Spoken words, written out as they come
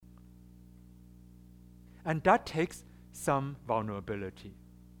And that takes some vulnerability.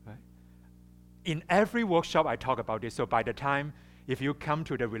 Right? In every workshop, I talk about this. So by the time, if you come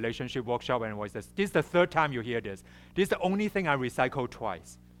to the relationship workshop and this is the third time you hear this. This is the only thing I recycle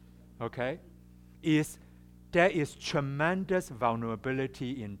twice. Okay? There is tremendous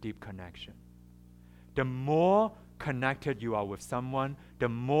vulnerability in deep connection. The more connected you are with someone, the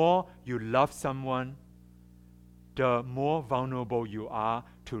more you love someone, the more vulnerable you are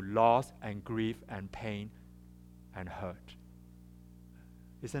to loss and grief and pain and hurt.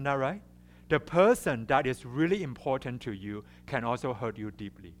 Isn't that right? The person that is really important to you can also hurt you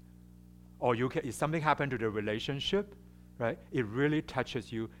deeply. Or if something happened to the relationship, right, it really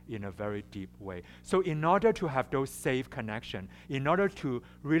touches you in a very deep way. So in order to have those safe connections, in order to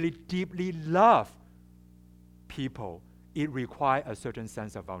really deeply love people, it requires a certain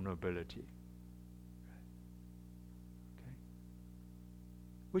sense of vulnerability. Okay?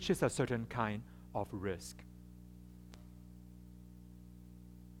 Which is a certain kind of risk.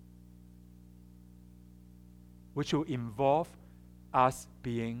 Which will involve us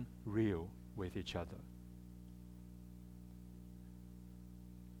being real with each other.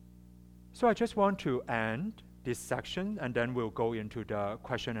 So I just want to end this section, and then we'll go into the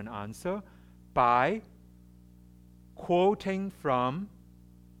question and answer by quoting from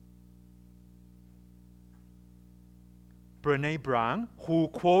Brené Brown, who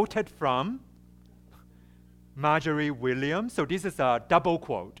quoted from Marjorie Williams. So this is a double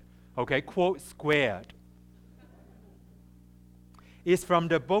quote, okay, quote squared. It's from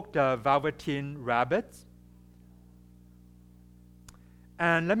the book The Velveteen Rabbits.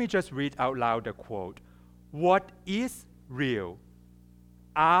 And let me just read out loud the quote. "What is real?"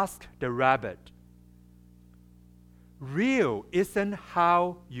 asked the rabbit. "Real isn't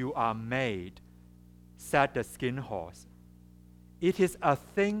how you are made," said the skin horse. "It is a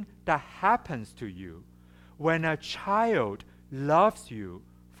thing that happens to you when a child loves you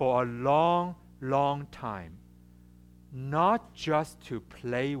for a long, long time. Not just to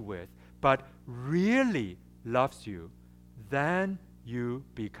play with, but really loves you. Then you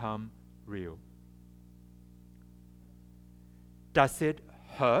become real." "Does it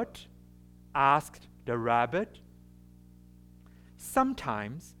hurt?" asked the rabbit.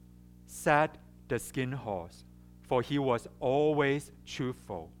 "Sometimes," said the skin horse, for he was always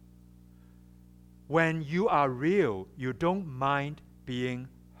truthful. "When you are real, you don't mind being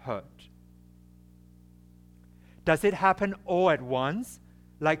hurt." "Does it happen all at once,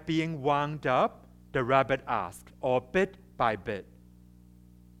 like being wound up?" the rabbit asked, "or bit by bit?"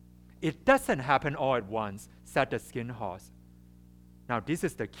 "It doesn't happen all at once," said the skin horse. Now this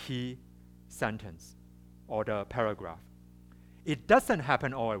is the key sentence or the paragraph. "It doesn't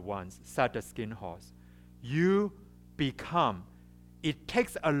happen all at once," said the skin horse. "You become. It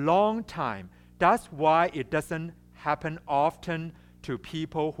takes a long time. That's why it doesn't happen often to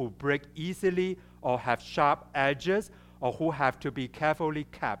people who break easily or have sharp edges or who have to be carefully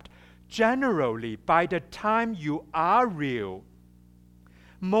kept. Generally, by the time you are real,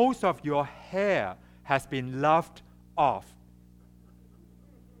 most of your hair has been lopped off,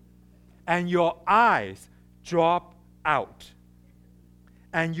 and your eyes drop out,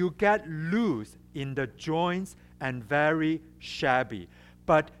 and you get loose in the joints and very shabby.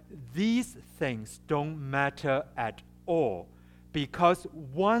 But these things don't matter at all, because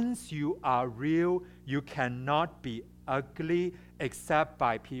once you are real, you cannot be ugly except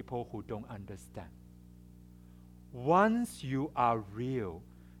by people who don't understand. Once you are real,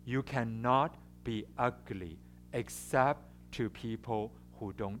 you cannot be ugly except to people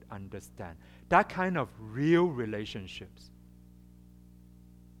who don't understand." That kind of real relationships,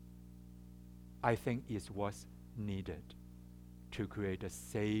 I think, is what's needed to create a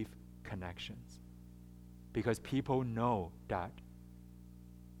safe connections. Because people know that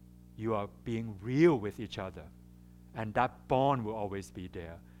you are being real with each other, and that bond will always be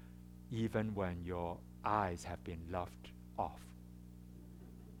there, even when your eyes have been lopped off.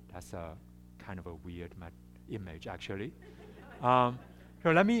 That's a kind of a weird image, actually.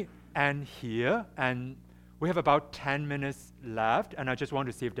 So let me end here, and we have about 10 minutes left, and I just want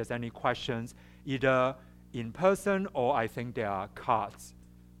to see if there's any questions, either in person or I think there are cards.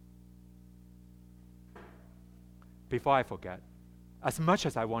 Before I forget, as much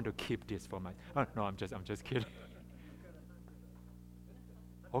as I want to keep this for my, no, I'm just kidding.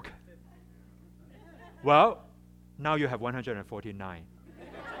 Okay. Well, now you have 149.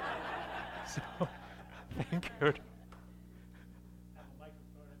 So, thank you.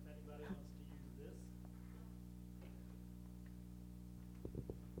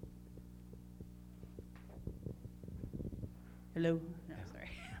 Hello. No, sorry.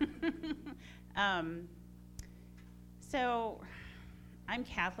 So I'm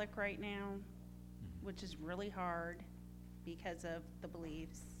Catholic right now, which is really hard because of the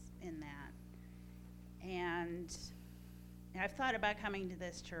beliefs in that. And I've thought about coming to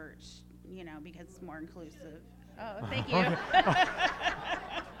this church, because it's more inclusive. Oh, thank you.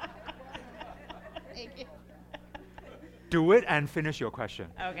 Thank you. Do it and finish your question.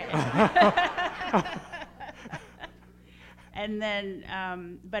 Okay. And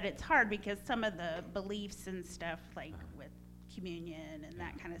then, but it's hard because some of the beliefs and stuff, like with communion and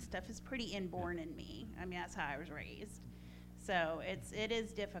that kind of stuff, is pretty inborn in me. I mean, that's how I was raised. So it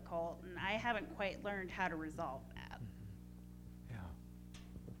is difficult, and I haven't quite learned how to resolve that. Yeah.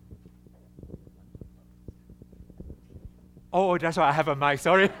 Oh, that's why I have a mic.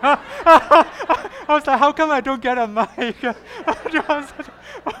 Sorry. I was like, how come I don't get a mic? Okay.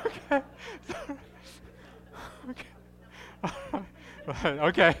 Okay.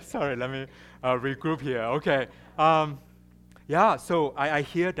 Okay. Sorry. Let me regroup here. Okay. Yeah. So I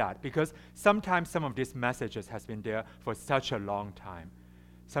hear that because sometimes some of these messages has been there for such a long time.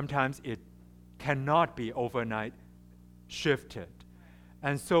 Sometimes it cannot be overnight shifted.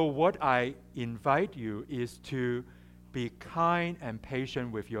 And so what I invite you is to be kind and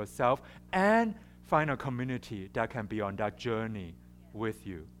patient with yourself and find a community that can be on that journey with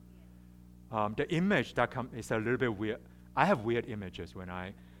you. The image that is a little bit weird. I have weird images when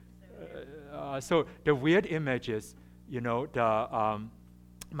so the weird image is, the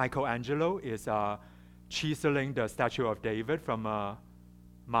Michelangelo is chiseling the statue of David from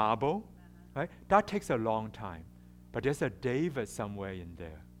marble, right? That takes a long time, but there's a David somewhere in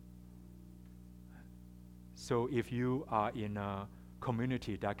there. So if you are in a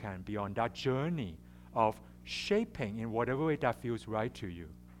community that can be on that journey of shaping in whatever way that feels right to you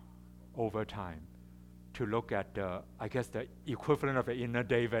over time, to look at the equivalent of the inner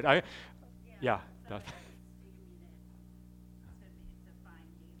David. That's To find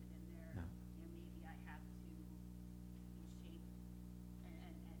David in there, maybe I have to be shaped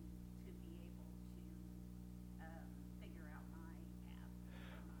and to be able to figure out my path,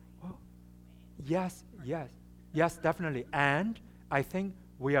 my ways. Yes, definitely. And I think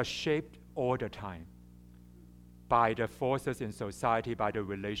we are shaped all the time by the forces in society, by the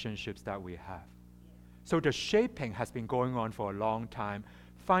relationships that we have. So the shaping has been going on for a long time.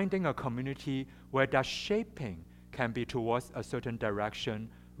 Finding a community where that shaping can be towards a certain direction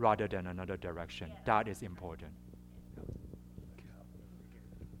rather than another direction. That is important.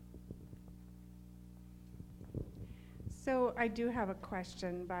 So I do have a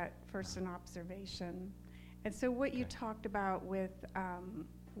question, but first an observation. And so what you talked about with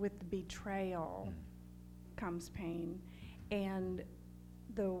the betrayal comes pain, and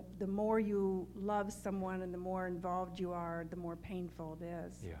the more you love someone and the more involved you are, the more painful it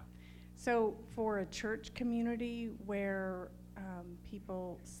is. Yeah. So for a church community where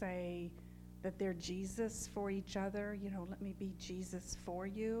people say that they're Jesus for each other, let me be Jesus for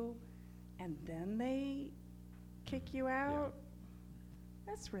you, and then they kick you out,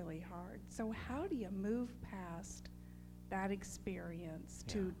 that's really hard. So how do you move past that experience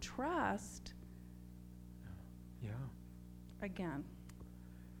to trust, again,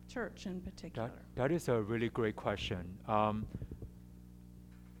 church in particular? That is a really great question.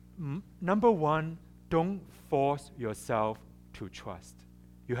 Number one, don't force yourself to trust.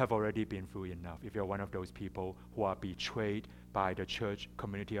 You have already been through enough. If you're one of those people who are betrayed by the church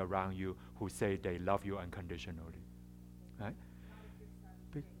community around you who say they love you unconditionally, right?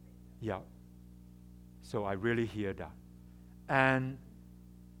 So I really hear that. And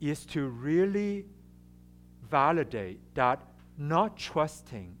is to really validate that not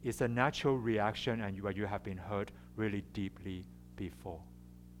trusting is a natural reaction and where you have been hurt really deeply before.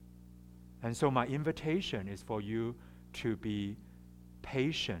 And so my invitation is for you to be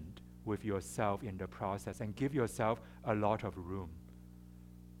patient with yourself in the process and give yourself a lot of room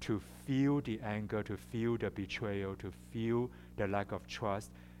to feel the anger, to feel the betrayal, to feel the lack of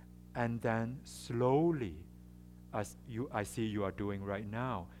trust, and then slowly, as I see you are doing right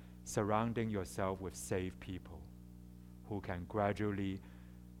now, surrounding yourself with safe people who can gradually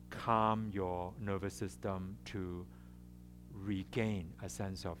calm your nervous system to regain a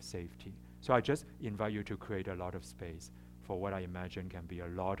sense of safety. So I just invite you to create a lot of space for what I imagine can be a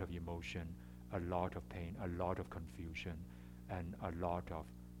lot of emotion, a lot of pain, a lot of confusion, and a lot of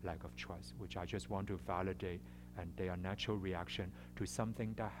lack of trust, which I just want to validate, and they are natural reaction to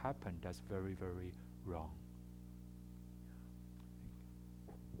something that happened that's very, very wrong.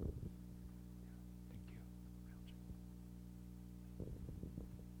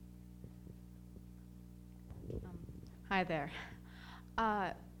 Hi there.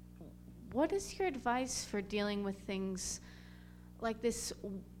 what is your advice for dealing with things like this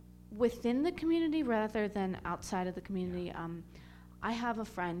within the community rather than outside of the community? I have a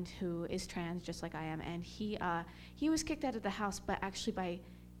friend who is trans, just like I am, and he was kicked out of the house, but actually by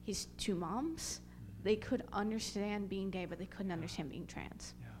his two moms. They could understand being gay, but they couldn't understand being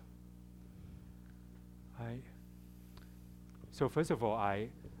trans. So first of all, I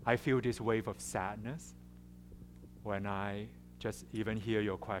feel this wave of sadness when I just even hear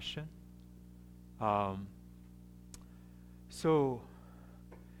your question. So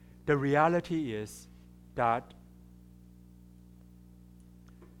the reality is that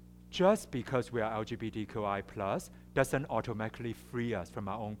just because we are LGBTQI+ doesn't automatically free us from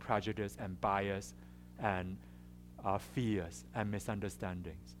our own prejudice and bias and fears and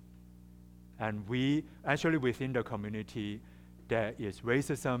misunderstandings. And we, actually within the community, there is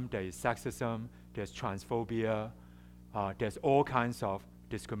racism, there is sexism, there's transphobia, there's all kinds of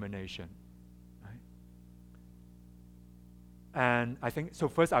discrimination. Right? And I think, so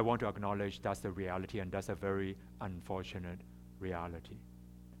first I want to acknowledge that's the reality, and that's a very unfortunate reality.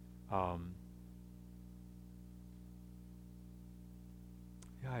 I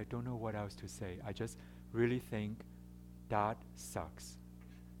don't know what else to say. I just really think that sucks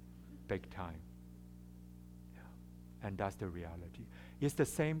big time. And that's the reality. It's the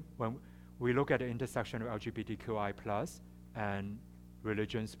same when we look at the intersection of LGBTQI+ and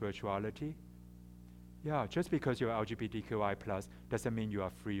religion, spirituality. Just because you're LGBTQI+ doesn't mean you are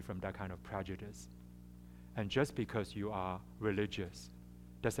free from that kind of prejudice. And just because you are religious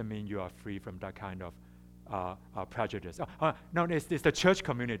doesn't mean you are free from that kind of prejudice. No, it's the church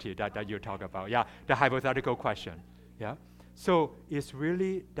community that you talk about. The hypothetical question. So it's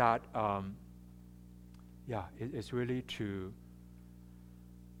really that, it's really to,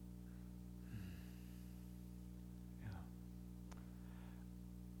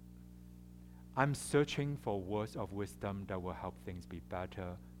 I'm searching for words of wisdom that will help things be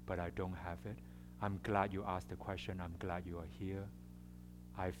better, but I don't have it. I'm glad you asked the question. I'm glad you are here.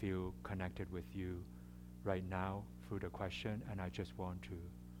 I feel connected with you right now through the question, and I just want to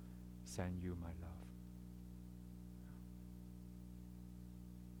send you my love.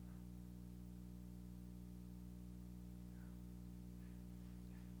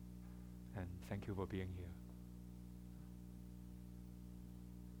 And thank you for being here.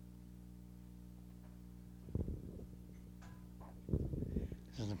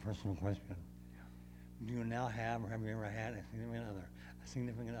 This is a personal question. Do you now have, or have you ever had a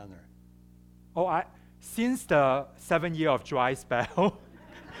significant other? Since the 7 year of dry spell,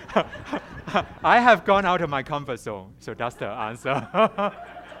 I have gone out of my comfort zone. So that's the answer. I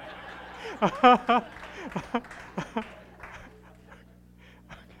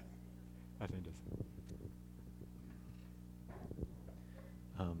think this.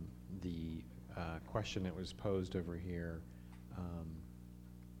 The question that was posed over here,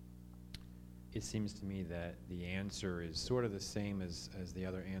 it seems to me that the answer is sort of the same as the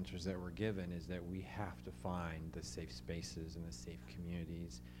other answers that were given, is that we have to find the safe spaces and the safe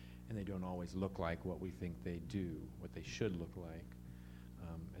communities, and they don't always look like what we think they do, what they should look like,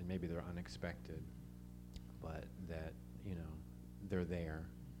 and maybe they're unexpected, but that, they're there,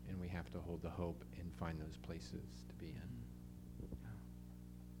 and we have to hold the hope and find those places to be in.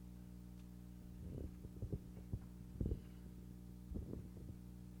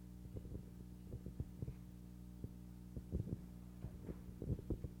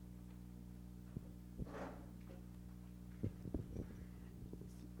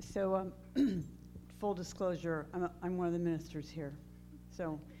 So, full disclosure, I'm one of the ministers here.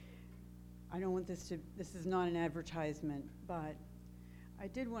 So, I don't want this is not an advertisement, but I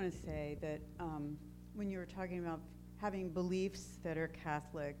did want to say that when you were talking about having beliefs that are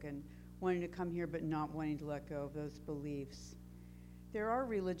Catholic and wanting to come here but not wanting to let go of those beliefs, there are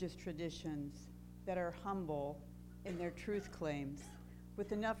religious traditions that are humble in their truth claims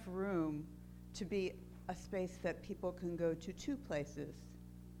with enough room to be a space that people can go to two places,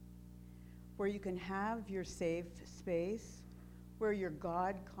 where you can have your safe space, where your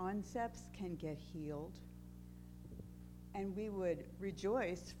God concepts can get healed. And we would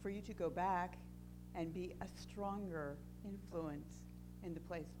rejoice for you to go back and be a stronger influence in the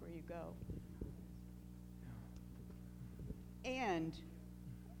place where you go. And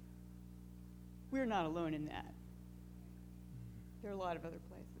we're not alone in that. There are a lot of other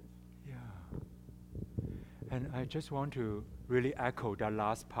places. And I just want to really echo that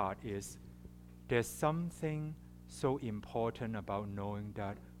last part is, there's something so important about knowing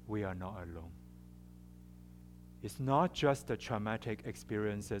that we are not alone. It's not just the traumatic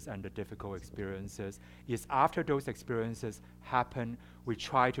experiences and the difficult experiences. It's after those experiences happen, we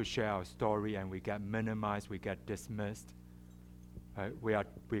try to share our story and we get minimized, we get dismissed, right?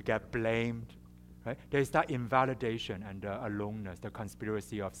 We get blamed, right? There's that invalidation and the aloneness, the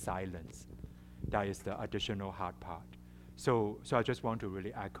conspiracy of silence. That is the additional hard part. So I just want to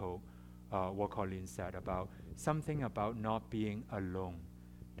really echo what Colleen said about something about not being alone.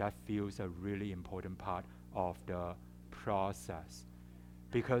 That feels a really important part of the process,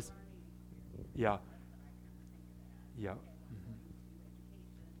 because yeah. Mhm.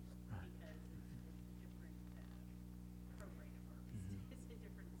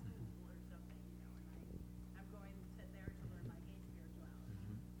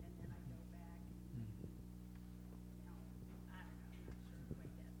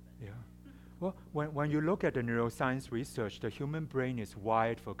 Yeah. Well, when you look at the neuroscience research, the human brain is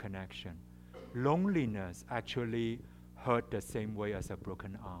wired for connection. Loneliness actually hurt the same way as a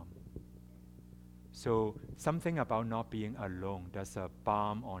broken arm. So something about not being alone, that's a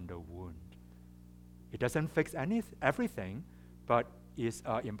balm on the wound. It doesn't fix everything, but it's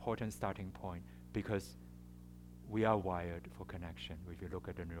an important starting point because we are wired for connection if you look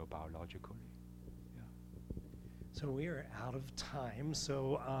at it neurobiologically. So we are out of time.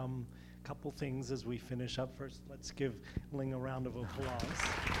 So a couple things as we finish up. First, let's give Ling a round of applause.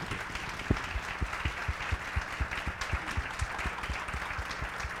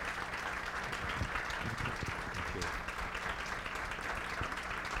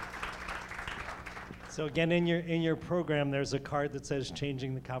 So again, in your program, there's a card that says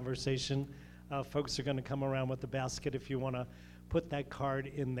 "Changing the Conversation." Folks are going to come around with the basket if you want to put that card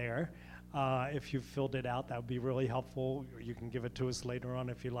in there. If you've filled it out, that would be really helpful. Or you can give it to us later on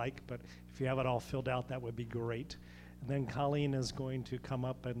if you like, but if you have it all filled out, that would be great. And then Colleen is going to come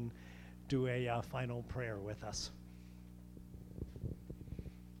up and do a final prayer with us.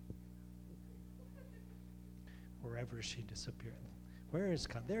 Wherever she disappeared. Where is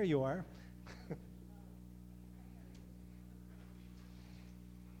Colleen? There you are.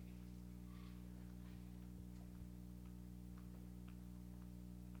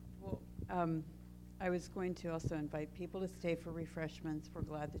 I was going to also invite people to stay for refreshments. We're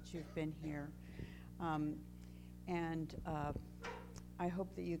glad that you've been here. And I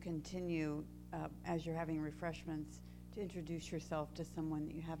hope that you continue, as you're having refreshments, to introduce yourself to someone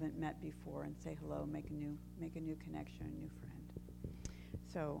that you haven't met before and say hello, make a new connection, a new friend.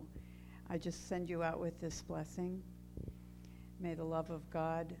 So I just send you out with this blessing. May the love of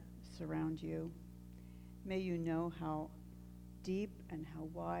God surround you. May you know how deep and how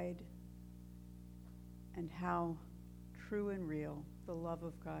wide and how true and real the love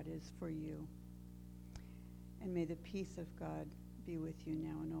of God is for you. And may the peace of God be with you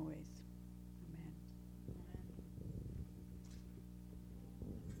now and always.